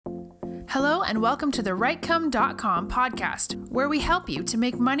Hello and welcome to the Writecome.com podcast, where we help you to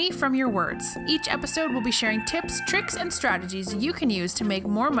make money from your words. Each episode will be sharing tips, tricks, and strategies you can use to make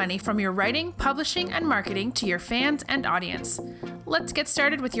more money from your writing, publishing, and marketing to your fans and audience. Let's get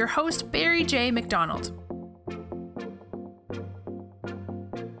started with your host, Barry J. McDonald.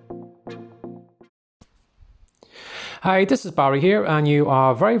 Hi, this is Barry here, and you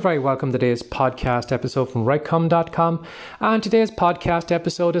are very welcome to today's podcast episode from Writecome.com. And today's podcast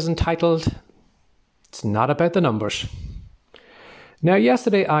episode is entitled, It's Not About the Numbers. Now,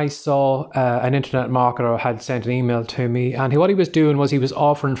 yesterday I saw an internet marketer had sent an email to me, and what he was doing was he was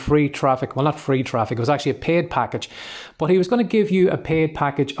offering free traffic. Well, not free traffic, it was actually a paid package, but he was going to give you a paid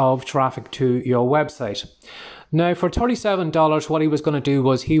package of traffic to your website. Now, for $37, what he was going to do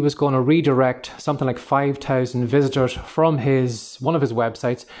was he was going to redirect something like 5,000 visitors from one of his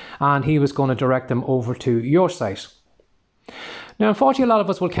websites, and he was going to direct them over to your site. Now, unfortunately, a lot of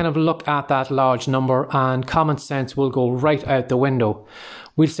us will kind of look at that large number and common sense will go right out the window.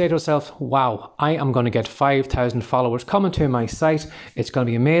 We'll say to ourselves, wow, I am going to get 5,000 followers coming to my site. It's going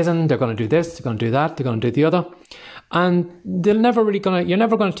to be amazing. They're going to do this, they're going to do that, they're going to do the other. And you're never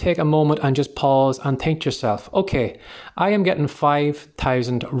going to take a moment and just pause and think to yourself, okay, I am getting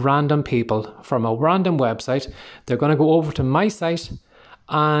 5,000 random people from a random website. They're going to go over to my site,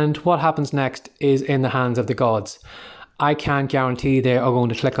 and what happens next is in the hands of the gods. I can't guarantee they are going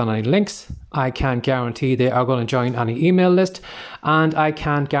to click on any links. I can't guarantee they are going to join any email list, and I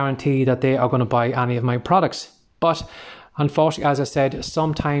can't guarantee that they are going to buy any of my products. But unfortunately, as I said,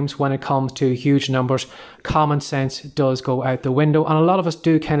 sometimes when it comes to huge numbers, common sense does go out the window. And a lot of us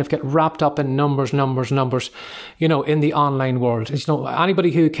do kind of get wrapped up in numbers, in the online world.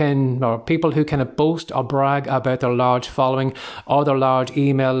 Anybody who can, or people who kind of boast or brag about their large following or their large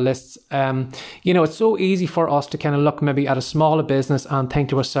email lists, it's so easy for us to kind of look maybe at a smaller business and think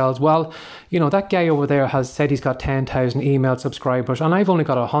to ourselves, well, that guy over there has said he's got 10,000 email subscribers and I've only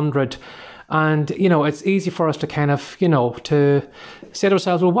got 100. And, it's easy for us to kind of, to say to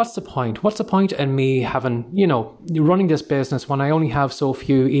ourselves, well, what's the point? What's the point in me having, running this business when I only have so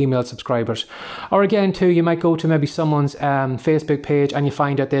few email subscribers? Or again, too, you might go to maybe someone's Facebook page and you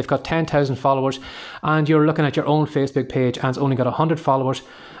find out they've got 10,000 followers and you're looking at your own Facebook page and it's only got 100 followers.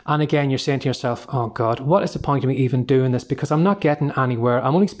 And again, you're saying to yourself, oh God, what is the point of me even doing this? Because I'm not getting anywhere.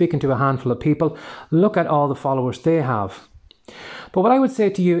 I'm only speaking to a handful of people. Look at all the followers they have. But what I would say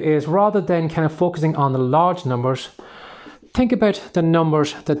to you is, rather than kind of focusing on the large numbers, think about the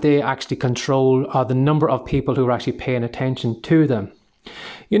numbers that they actually control, or the number of people who are actually paying attention to them.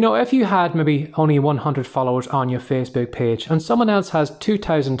 If you had maybe only 100 followers on your Facebook page and someone else has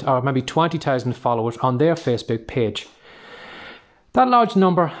 2,000 or maybe 20,000 followers on their Facebook page, that large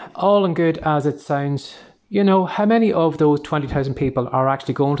number, all and good as it sounds, how many of those 20,000 people are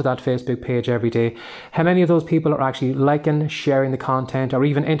actually going to that Facebook page every day? How many of those people are actually liking, sharing the content, or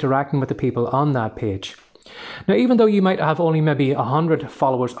even interacting with the people on that page? Now, even though you might have only maybe 100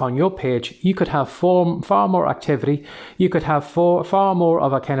 followers on your page, you could have far more activity. You could have far more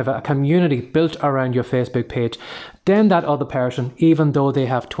of a kind of a community built around your Facebook page than that other person, even though they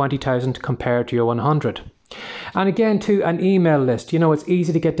have 20,000 compared to your 100. And again, to an email list, it's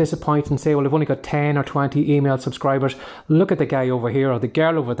easy to get disappointed and say, well, I've only got 10 or 20 email subscribers. Look at the guy over here or the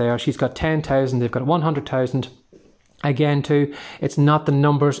girl over there. She's got 10,000. They've got 100,000. Again, too, it's not the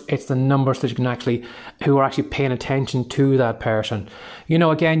numbers, it's the numbers that who are actually paying attention to that person.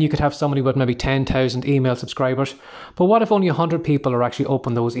 Again, you could have somebody with maybe 10,000 email subscribers, but what if only 100 people are actually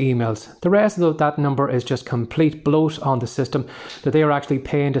open those emails? The rest of that number is just complete bloat on the system, that they are actually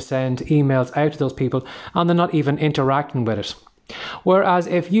paying to send emails out to those people and they're not even interacting with it. Whereas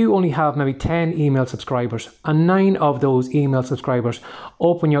if you only have maybe 10 email subscribers and 9 of those email subscribers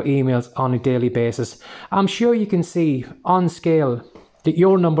open your emails on a daily basis, I'm sure you can see on scale that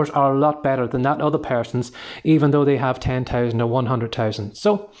your numbers are a lot better than that other person's, even though they have 10,000 or 100,000.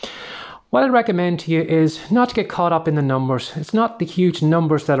 So what I'd recommend to you is not to get caught up in the numbers. It's not the huge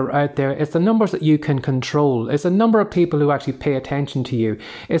numbers that are out there. It's the numbers that you can control. It's the number of people who actually pay attention to you.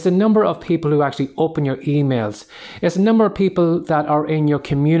 It's the number of people who actually open your emails. It's the number of people that are in your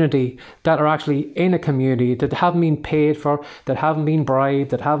community, that are actually in a community, that haven't been paid for, that haven't been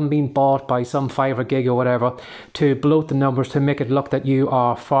bribed, that haven't been bought by some fiver gig or whatever to bloat the numbers to make it look that you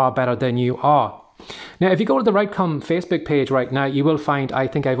are far better than you are. Now, if you go to the Rightcome Facebook page right now, you will find I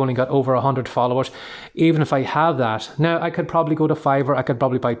think I've only got over 100 followers. Even if I have that, now I could probably go to Fiverr, I could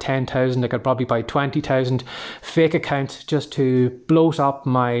probably buy 10,000, I could probably buy 20,000 fake accounts just to bloat up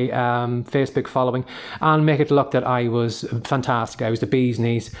my Facebook following and make it look that I was fantastic, I was the bee's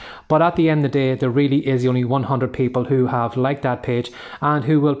knees. But at the end of the day, there really is only 100 people who have liked that page and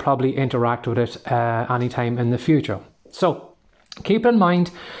who will probably interact with it anytime in the future. So keep in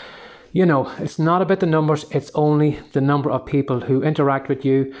mind, you know, it's not about the numbers, it's only the number of people who interact with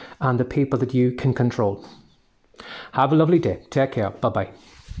you and the people that you can control. Have a lovely day. Take care. Bye-bye.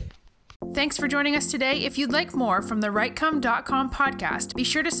 Thanks for joining us today. If you'd like more from the Rightcome.com podcast, be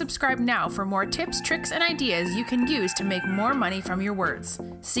sure to subscribe now for more tips, tricks, and ideas you can use to make more money from your words.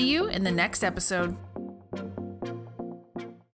 See you in the next episode.